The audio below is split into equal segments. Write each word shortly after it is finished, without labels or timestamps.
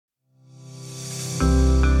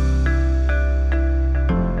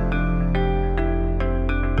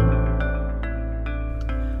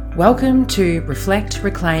Welcome to Reflect,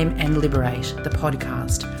 Reclaim and Liberate, the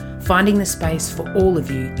podcast, finding the space for all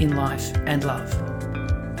of you in life and love.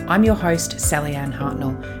 I'm your host, Sally Ann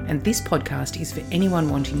Hartnell, and this podcast is for anyone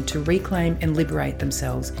wanting to reclaim and liberate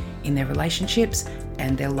themselves in their relationships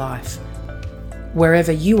and their life.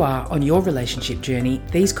 Wherever you are on your relationship journey,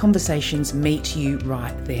 these conversations meet you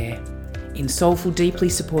right there, in soulful, deeply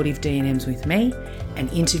supportive D&Ms with me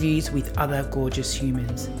and interviews with other gorgeous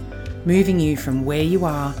humans, moving you from where you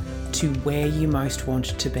are to where you most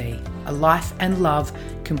want to be. A life and love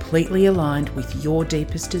completely aligned with your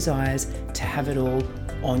deepest desires to have it all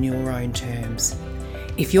on your own terms.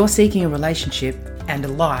 If you're seeking a relationship and a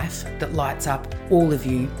life that lights up all of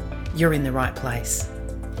you, you're in the right place.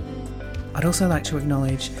 I'd also like to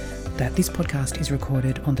acknowledge that this podcast is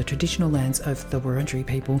recorded on the traditional lands of the Wurundjeri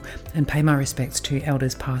people and pay my respects to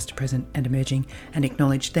elders past, present and emerging, and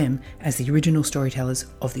acknowledge them as the original storytellers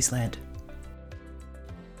of this land.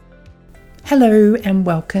 Hello and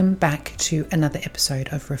welcome back to another episode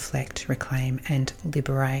of Reflect, Reclaim and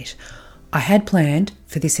Liberate. I had planned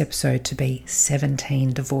for this episode to be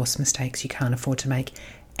 17 divorce mistakes you can't afford to make,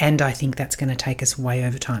 and I think that's going to take us way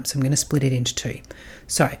over time, so I'm going to split it into two.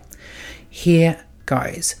 So here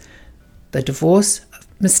goes. The divorce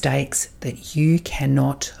mistakes that you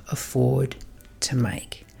cannot afford to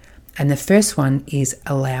make. And the first one is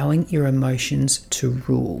allowing your emotions to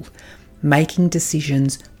rule, making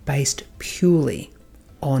decisions based purely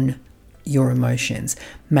on your emotions,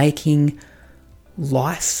 making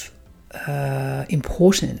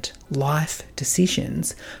important life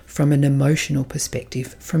decisions from an emotional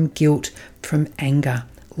perspective, from guilt, from anger,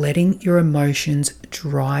 letting your emotions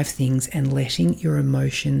drive things and letting your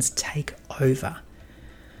emotions take over.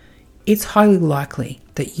 It's highly likely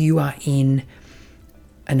that you are in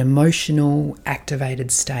an emotional activated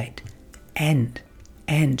state and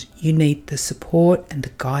you need the support and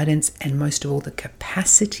the guidance and most of all the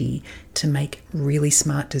capacity to make really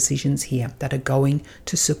smart decisions here that are going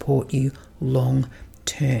to support you long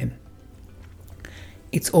term.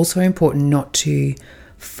 It's also important not to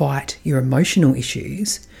fight your emotional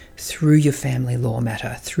issues through your family law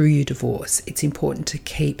matter, through your divorce. It's important to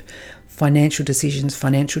keep financial decisions,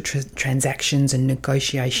 financial transactions and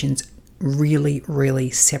negotiations really,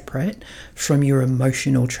 really separate from your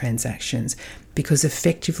emotional transactions, because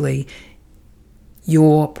effectively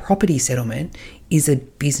your property settlement is a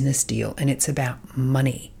business deal and it's about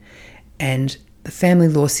money. And the family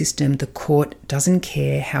law system, the court, doesn't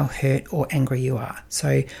care how hurt or angry you are.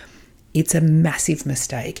 So it's a massive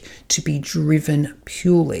mistake to be driven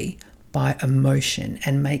purely by emotion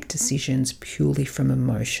and make decisions purely from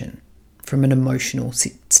emotion, from an emotional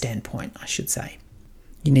standpoint, I should say.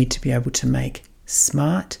 You need to be able to make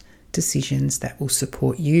smart decisions that will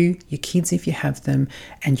support you, your kids if you have them,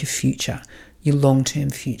 and your future, your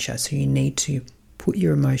long-term future. So you need to put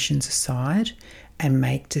your emotions aside and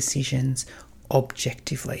make decisions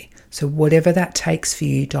objectively. So whatever that takes for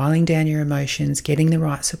you, dialing down your emotions, getting the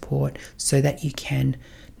right support so that you can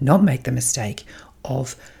not make the mistake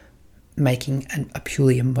of making a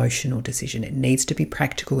purely emotional decision. It needs to be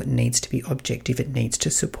practical, it needs to be objective, it needs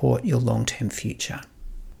to support your long-term future.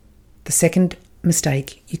 The second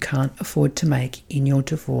mistake you can't afford to make in your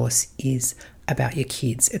divorce is about your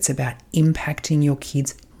kids. It's about impacting your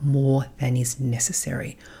kids more than is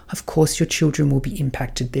necessary. Of course, your children will be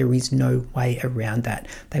impacted. There is no way around that.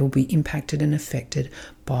 They will be impacted and affected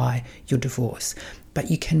by your divorce. But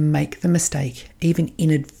you can make the mistake, even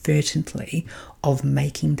inadvertently, of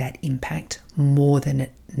making that impact more than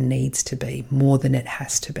it needs to be, more than it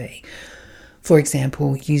has to be. For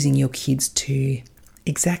example, using your kids to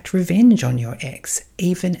exact revenge on your ex,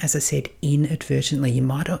 even, as I said, inadvertently. You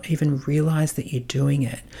might not even realize that you're doing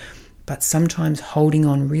it. But sometimes holding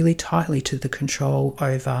on really tightly to the control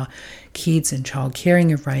over kids and child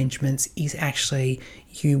caring arrangements is actually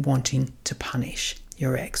you wanting to punish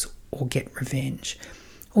your ex or get revenge.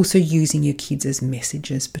 Also using your kids as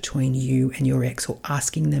messages between you and your ex, or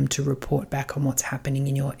asking them to report back on what's happening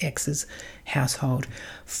in your ex's household.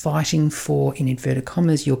 Fighting for, in inverted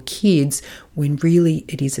commas, your kids when really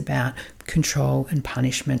it is about control and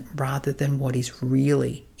punishment rather than what is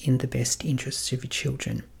really in the best interests of your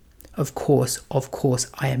children. Of course,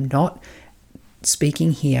 I am not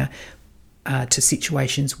speaking here to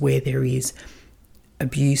situations where there is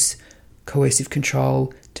abuse, coercive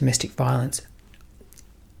control, domestic violence.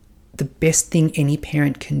 The best thing any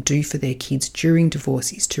parent can do for their kids during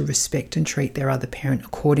divorce is to respect and treat their other parent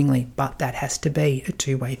accordingly, but that has to be a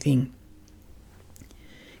two-way thing.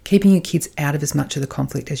 Keeping your kids out of as much of the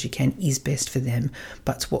conflict as you can is best for them,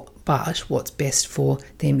 but what's best for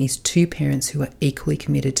them is two parents who are equally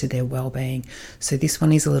committed to their well-being. So this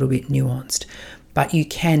one is a little bit nuanced, but you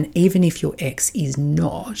can, even if your ex is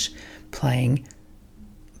not playing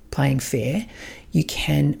fair, you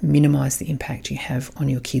can minimize the impact you have on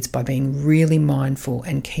your kids by being really mindful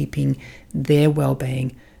and keeping their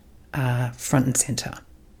well-being front and center.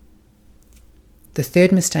 The third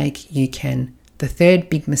big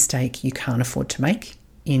mistake you can't afford to make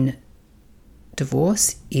in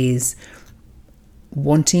divorce is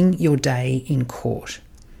wanting your day in court,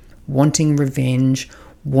 wanting revenge,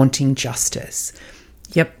 wanting justice.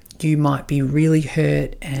 Yep, you might be really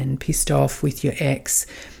hurt and pissed off with your ex.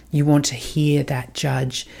 You want to hear that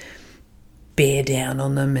judge bear down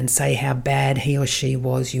on them and say how bad he or she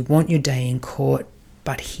was. You want your day in court.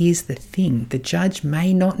 But here's the thing, the judge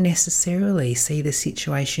may not necessarily see the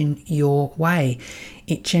situation your way.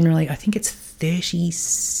 It generally, I think it's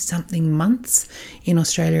 30-something months in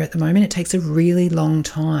Australia at the moment. It takes a really long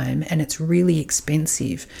time and it's really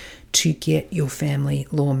expensive to get your family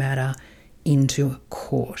law matter into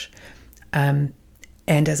court. And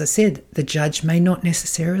as I said, the judge may not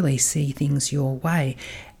necessarily see things your way.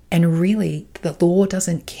 And really, the law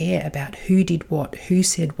doesn't care about who did what, who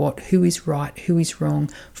said what, who is right, who is wrong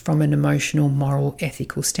from an emotional, moral,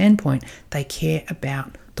 ethical standpoint. They care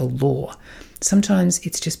about the law. Sometimes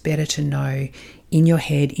it's just better to know in your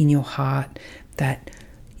head, in your heart, that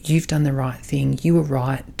you've done the right thing. You were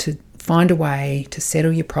right to find a way to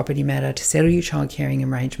settle your property matter, to settle your child caring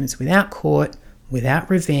arrangements without court, without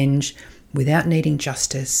revenge, without needing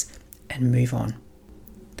justice, and move on.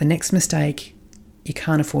 The next mistake you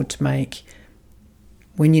can't afford to make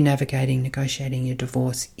when you're negotiating your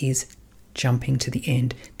divorce is jumping to the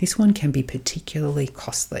end. This one can be particularly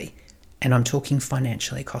costly, and I'm talking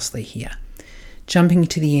financially costly here. Jumping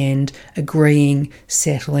to the end, agreeing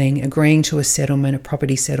to a settlement, a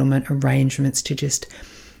property settlement, arrangements to just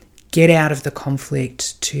get out of the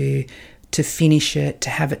conflict, to finish it,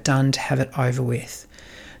 to have it done, to have it over with.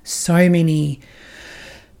 So many,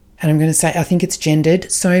 and I'm going to say, I think it's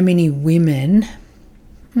gendered, so many women,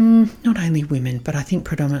 not only women, but I think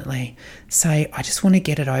predominantly, say, I just want to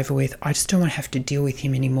get it over with. I just don't want to have to deal with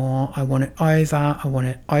him anymore. I want it over. I want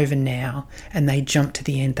it over now. And they jump to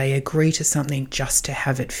the end. They agree to something just to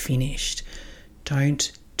have it finished. Don't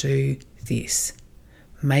do this.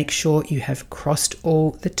 Make sure you have crossed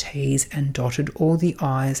all the T's and dotted all the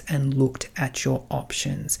I's and looked at your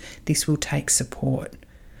options. This will take support.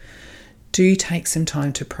 Do take some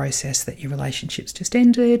time to process that your relationship's just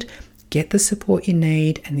ended. Get the support you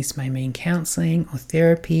need, and this may mean counselling or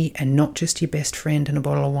therapy and not just your best friend and a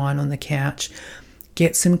bottle of wine on the couch.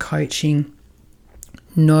 Get some coaching.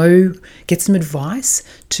 Get some advice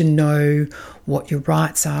to know what your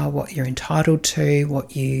rights are, what you're entitled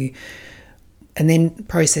to, and then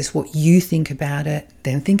process what you think about it.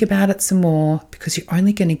 Then think about it some more, because you're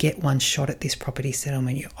only going to get one shot at this property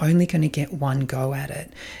settlement. You're only going to get one go at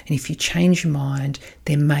it. And if you change your mind,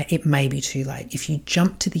 then it may be too late. If you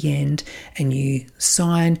jump to the end and you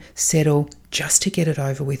sign, settle, just to get it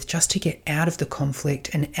over with, just to get out of the conflict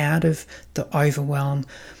and out of the overwhelm,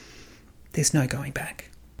 there's no going back.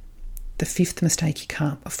 The fifth mistake you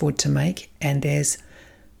can't afford to make, and there's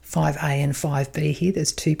 5A and 5B here,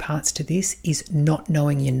 there's two parts to this, is not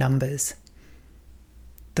knowing your numbers.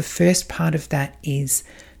 The first part of that is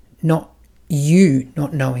not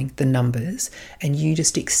knowing the numbers and you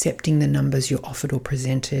just accepting the numbers you're offered or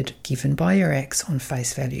presented, given by your ex on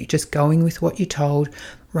face value, just going with what you're told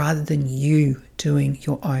rather than you doing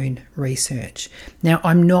your own research. Now,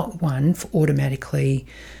 I'm not one for automatically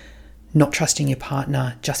not trusting your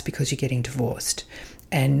partner just because you're getting divorced.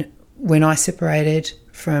 And when I separated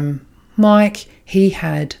from Mike, he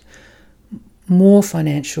had more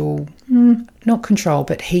financial, not control,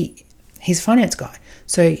 but he's a finance guy.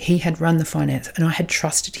 So he had run the finance and I had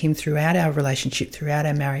trusted him throughout our relationship, throughout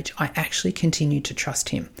our marriage. I actually continued to trust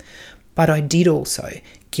him. But I did also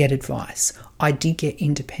get advice. I did get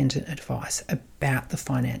independent advice about the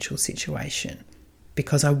financial situation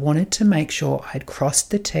because I wanted to make sure I had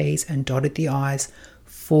crossed the T's and dotted the I's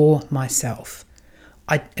for myself.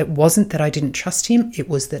 It wasn't that I didn't trust him, it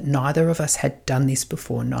was that neither of us had done this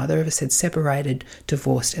before. Neither of us had separated,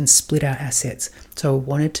 divorced and split our assets. So I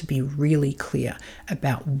wanted to be really clear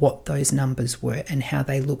about what those numbers were and how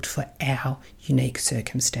they looked for our unique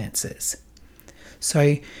circumstances.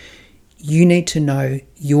 So you need to know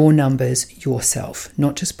your numbers yourself,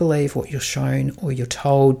 not just believe what you're shown or you're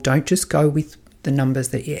told. Don't just go with the numbers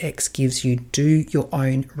that your ex gives you. Do your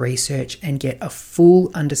own research and get a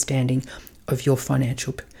full understanding of your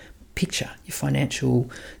financial picture, your financial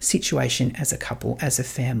situation as a couple, as a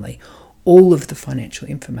family, all of the financial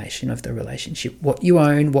information of the relationship, what you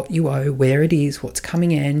own, what you owe, where it is, what's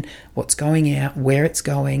coming in, what's going out, where it's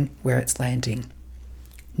going, where it's landing.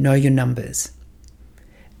 Know your numbers.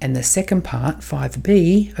 And the second part,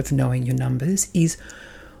 5B, of knowing your numbers is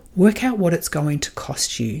work out what it's going to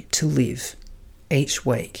cost you to live each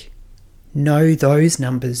week. Know those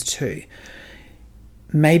numbers too.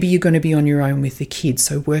 Maybe you're going to be on your own with the kids,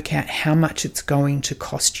 so work out how much it's going to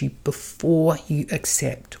cost you before you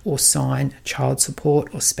accept or sign child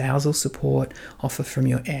support or spousal support offer from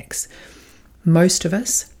your ex. Most of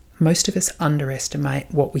us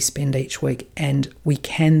underestimate what we spend each week, and we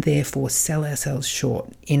can therefore sell ourselves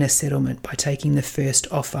short in a settlement by taking the first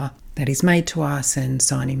offer that is made to us and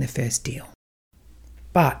signing the first deal.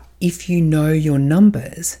 But if you know your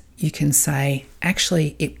numbers, you can say,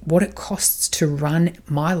 actually, what it costs to run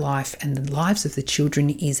my life and the lives of the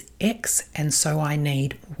children is X, and so I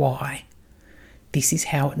need Y. This is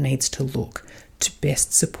how it needs to look to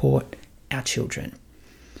best support our children.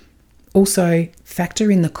 Also,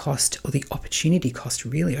 factor in the cost, or the opportunity cost,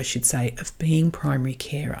 really, I should say, of being primary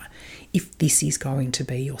carer. If this is going to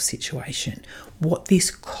be your situation, what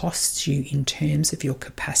this costs you in terms of your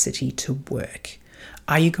capacity to work.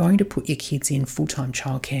 Are you going to put your kids in full-time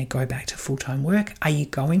childcare, go back to full-time work? Are you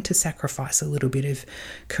going to sacrifice a little bit of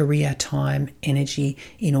career time, energy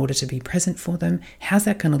in order to be present for them? How's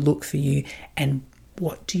that going to look for you? And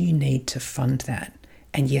what do you need to fund that?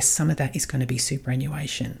 And yes, some of that is going to be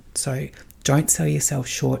superannuation. So don't sell yourself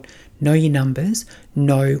short. Know your numbers.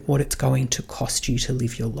 Know what it's going to cost you to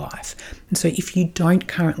live your life. And so if you don't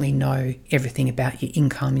currently know everything about your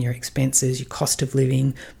income, your expenses, your cost of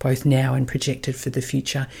living, both now and projected for the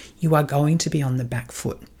future, you are going to be on the back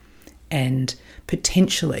foot. And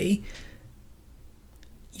potentially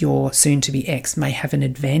your soon-to-be ex may have an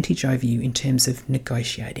advantage over you in terms of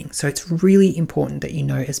negotiating. So it's really important that you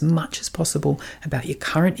know as much as possible about your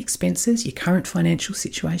current expenses, your current financial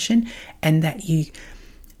situation, and that you,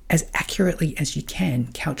 as accurately as you can,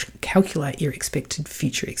 calculate your expected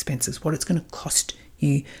future expenses, what it's going to cost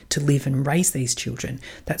you to live and raise these children.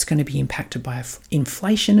 That's going to be impacted by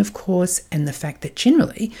inflation, of course, and the fact that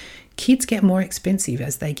generally kids get more expensive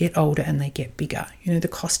as they get older and they get bigger. You know, the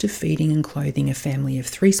cost of feeding and clothing a family of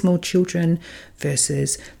 3 small children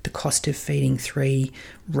versus the cost of feeding 3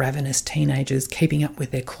 ravenous teenagers, keeping up with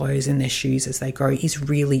their clothes and their shoes as they grow, is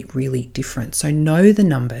really, really different. So know the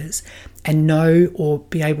numbers and know, or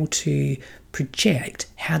be able to project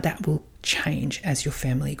how that will change as your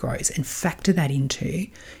family grows, and factor that into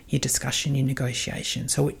your discussion, your negotiation,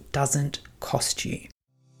 so it doesn't cost you.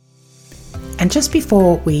 And just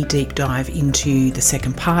before we deep dive into the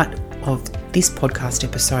second part of this podcast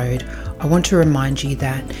episode, I want to remind you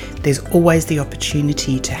that there's always the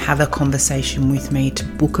opportunity to have a conversation with me, to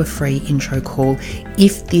book a free intro call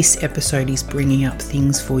if this episode is bringing up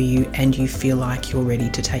things for you and you feel like you're ready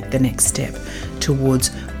to take the next step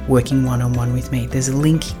towards working one-on-one with me. There's a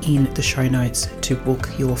link in the show notes to book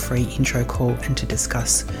your free intro call and to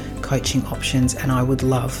discuss coaching options, and I would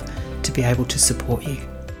love to be able to support you.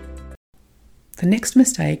 The next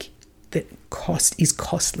mistake that is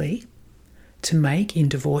costly to make in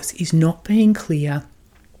divorce is not being clear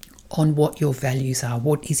on what your values are,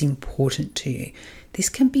 what is important to you. This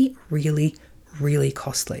can be really, really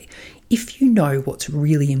costly. If you know what's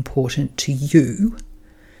really important to you,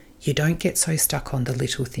 you don't get so stuck on the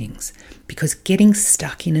little things, because getting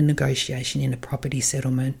stuck in a negotiation, in a property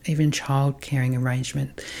settlement, even child caring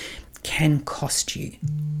arrangement, can cost you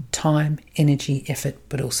time, energy, effort,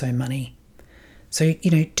 but also money. So,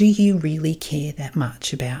 do you really care that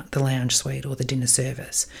much about the lounge suite or the dinner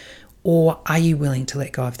service? Or are you willing to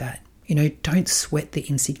let go of that? Don't sweat the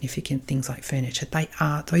insignificant things like furniture.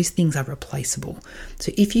 Those things are replaceable.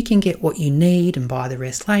 So if you can get what you need and buy the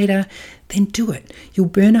rest later, then do it. You'll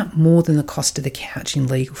burn up more than the cost of the couch in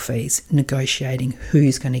legal fees negotiating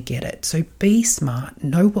who's going to get it. So be smart,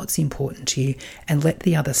 know what's important to you, and let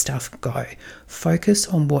the other stuff go. Focus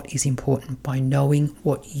on what is important by knowing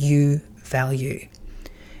what you value.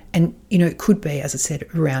 And, it could be, as I said,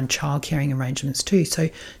 around child caring arrangements too. So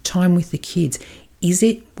time with the kids. Is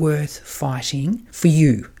it worth fighting for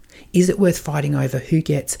you? Is it worth fighting over who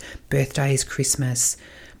gets birthdays, Christmas,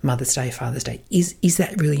 Mother's Day, Father's Day? Is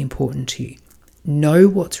that really important to you? Know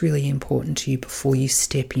what's really important to you before you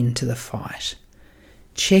step into the fight.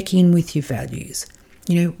 Check in with your values.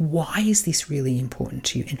 Why is this really important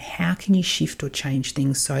to you? And how can you shift or change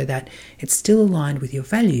things so that it's still aligned with your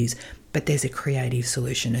values, but there's a creative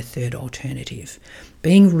solution, a third alternative?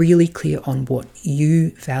 Being really clear on what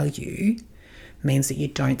you value means that you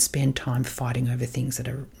don't spend time fighting over things that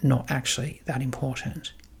are not actually that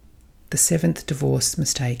important. The 7th divorce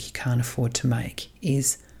mistake you can't afford to make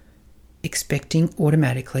is expecting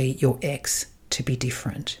automatically your ex to be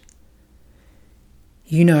different.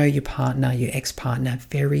 You know your partner, your ex-partner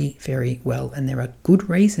very, very well, and there are good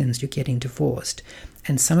reasons you're getting divorced.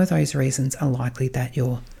 And some of those reasons are likely that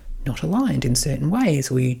you're not aligned in certain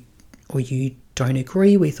ways, or you don't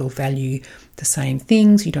agree with or value the same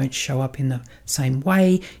things, you don't show up in the same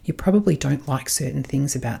way, you probably don't like certain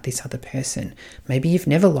things about this other person. Maybe you've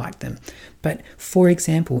never liked them. But for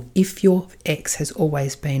example, if your ex has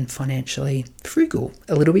always been financially frugal,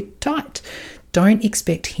 a little bit tight, don't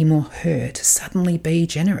expect him or her to suddenly be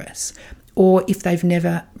generous. Or if they've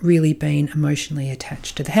never really been emotionally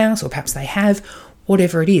attached to the house, or perhaps they have,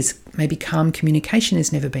 whatever it is, maybe calm communication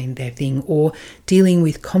has never been their thing, or dealing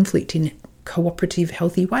with conflict in cooperative,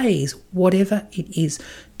 healthy ways, whatever it is,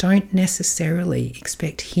 don't necessarily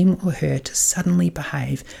expect him or her to suddenly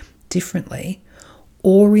behave differently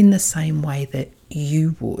or in the same way that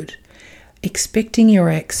you would. Expecting your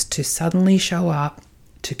ex to suddenly show up,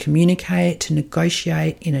 to communicate, to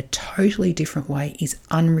negotiate in a totally different way is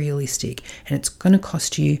unrealistic, and it's going to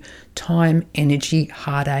cost you time, energy,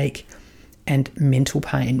 heartache, and mental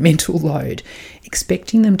pain, mental load.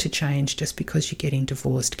 Expecting them to change just because you're getting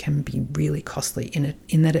divorced can be really costly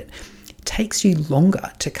in that it takes you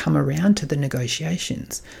longer to come around to the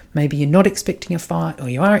negotiations. Maybe you're not expecting a fight, or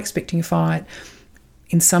you are expecting a fight.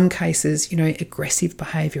 In some cases, aggressive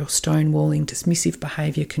behaviour, stonewalling, dismissive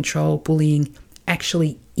behaviour, control, bullying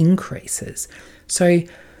actually increases. So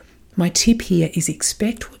my tip here is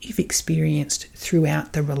expect what you've experienced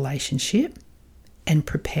throughout the relationship and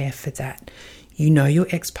prepare for that. You know your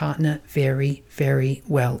ex-partner very, very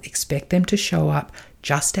well. Expect them to show up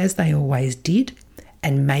just as they always did,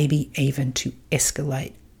 and maybe even to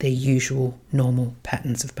escalate their usual normal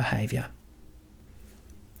patterns of behaviour.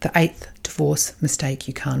 The 8th divorce mistake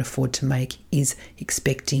you can't afford to make is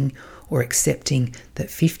expecting or accepting that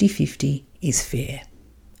 50-50 is fair.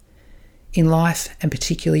 In life, and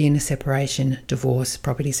particularly in a separation, divorce,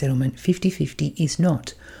 property settlement, 50-50 is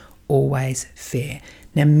not always fair.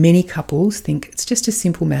 Now, many couples think it's just a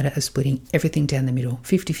simple matter of splitting everything down the middle.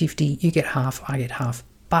 50-50, you get half, I get half.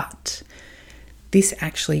 But this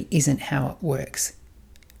actually isn't how it works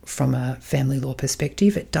from a family law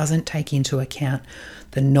perspective. It doesn't take into account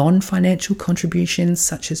the non-financial contributions,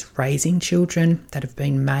 such as raising children, that have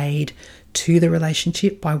been made to the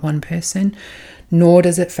relationship by one person, nor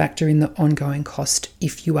does it factor in the ongoing cost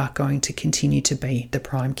if you are going to continue to be the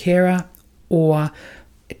prime carer, or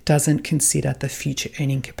it doesn't consider the future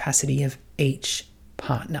earning capacity of each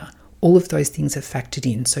partner. All of those things are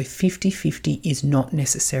factored in. So 50-50 is not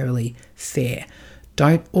necessarily fair.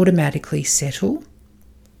 Don't automatically settle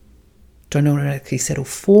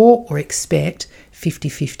for or expect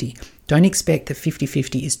 50-50. Don't expect that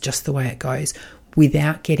 50-50 is just the way it goes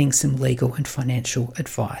without getting some legal and financial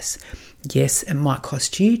advice. Yes, it might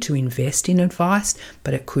cost you to invest in advice,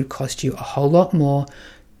 but it could cost you a whole lot more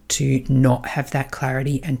to not have that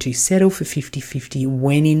clarity and to settle for 50-50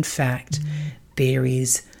 when in fact there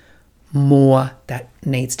is more that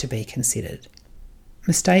needs to be considered.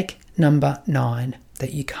 Mistake number 9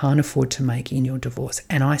 that you can't afford to make in your divorce,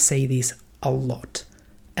 and I see this a lot,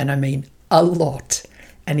 and I mean a lot,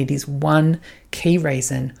 and it is one key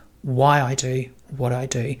reason why I do what I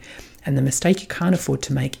do. And the mistake you can't afford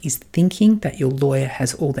to make is thinking that your lawyer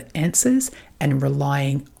has all the answers and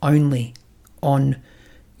relying only on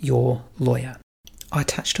your lawyer. I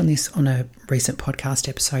touched on this on a recent podcast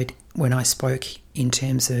episode when I spoke in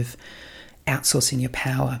terms of outsourcing your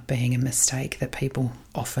power being a mistake that people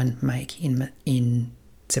often make in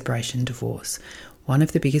separation divorce. One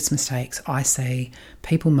of the biggest mistakes I see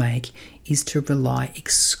people make is to rely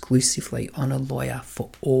exclusively on a lawyer for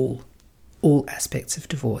all aspects of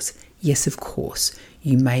divorce. Yes, of course,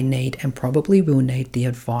 you may need and probably will need the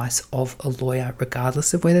advice of a lawyer,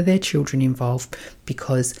 regardless of whether there are children involved,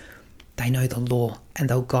 because they know the law and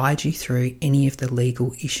they'll guide you through any of the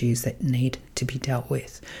legal issues that need to be dealt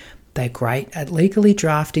with. They're great at legally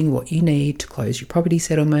drafting what you need to close your property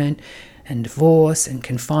settlement and divorce, and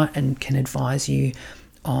can advise you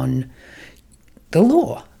on the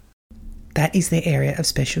law. That is their area of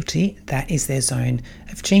specialty. That is their zone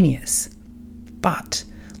of genius. But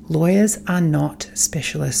lawyers are not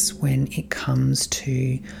specialists when it comes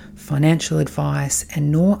to financial advice,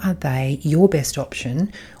 and nor are they your best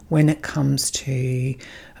option when it comes to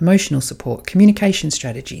emotional support, communication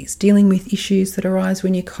strategies, dealing with issues that arise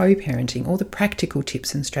when you're co-parenting, all the practical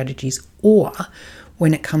tips and strategies, or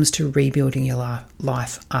when it comes to rebuilding your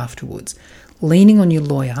life afterwards. leaning on your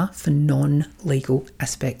lawyer for non-legal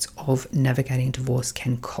aspects of navigating divorce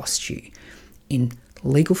can cost you in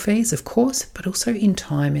legal fees, of course, but also in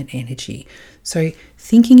time and energy. So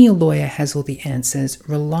thinking your lawyer has all the answers,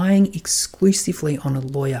 relying exclusively on a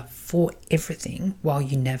lawyer for everything while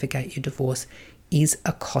you navigate your divorce is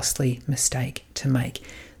a costly mistake to make.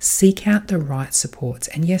 Seek out the right supports.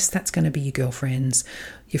 And yes, that's going to be your girlfriends,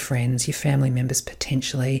 your friends, your family members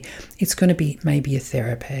potentially. It's going to be maybe a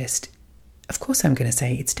therapist. Of course, I'm going to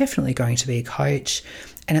say it's definitely going to be a coach,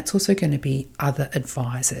 and it's also going to be other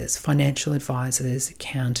advisors, financial advisors,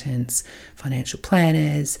 accountants, financial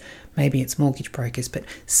planners, maybe it's mortgage brokers, but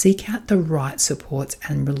seek out the right supports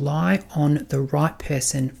and rely on the right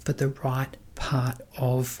person for the right part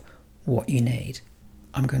of what you need.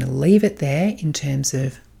 I'm going to leave it there in terms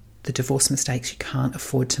of the divorce mistakes you can't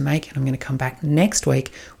afford to make, and I'm going to come back next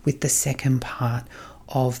week with the second part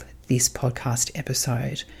of this podcast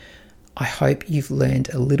episode. I hope you've learned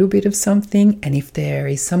a little bit of something, and if there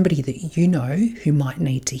is somebody that you know who might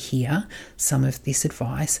need to hear some of this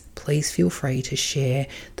advice, please feel free to share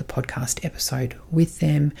the podcast episode with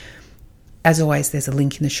them. As always, there's a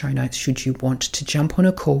link in the show notes should you want to jump on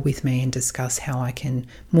a call with me and discuss how I can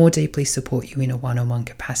more deeply support you in a one-on-one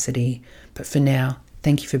capacity. But for now,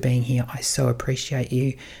 thank you for being here. I so appreciate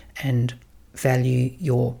you and value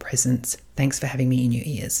your presence. Thanks for having me in your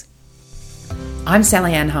ears. I'm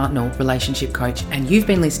Sally Ann Hartnell, relationship coach, and you've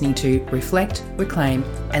been listening to Reflect, Reclaim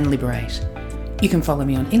and Liberate. You can follow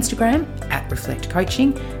me on Instagram @Reflect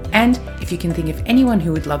Coaching, and if you can think of anyone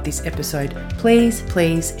who would love this episode, please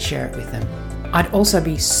share it with them. I'd also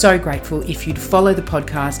be so grateful if you'd follow the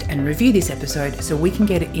podcast and review this episode so we can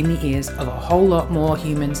get it in the ears of a whole lot more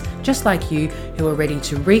humans just like you who are ready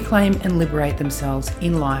to reclaim and liberate themselves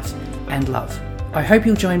in life and love. I hope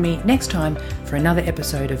you'll join me next time for another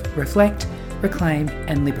episode of Reflect, Reclaim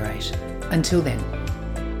and Liberate. Until then.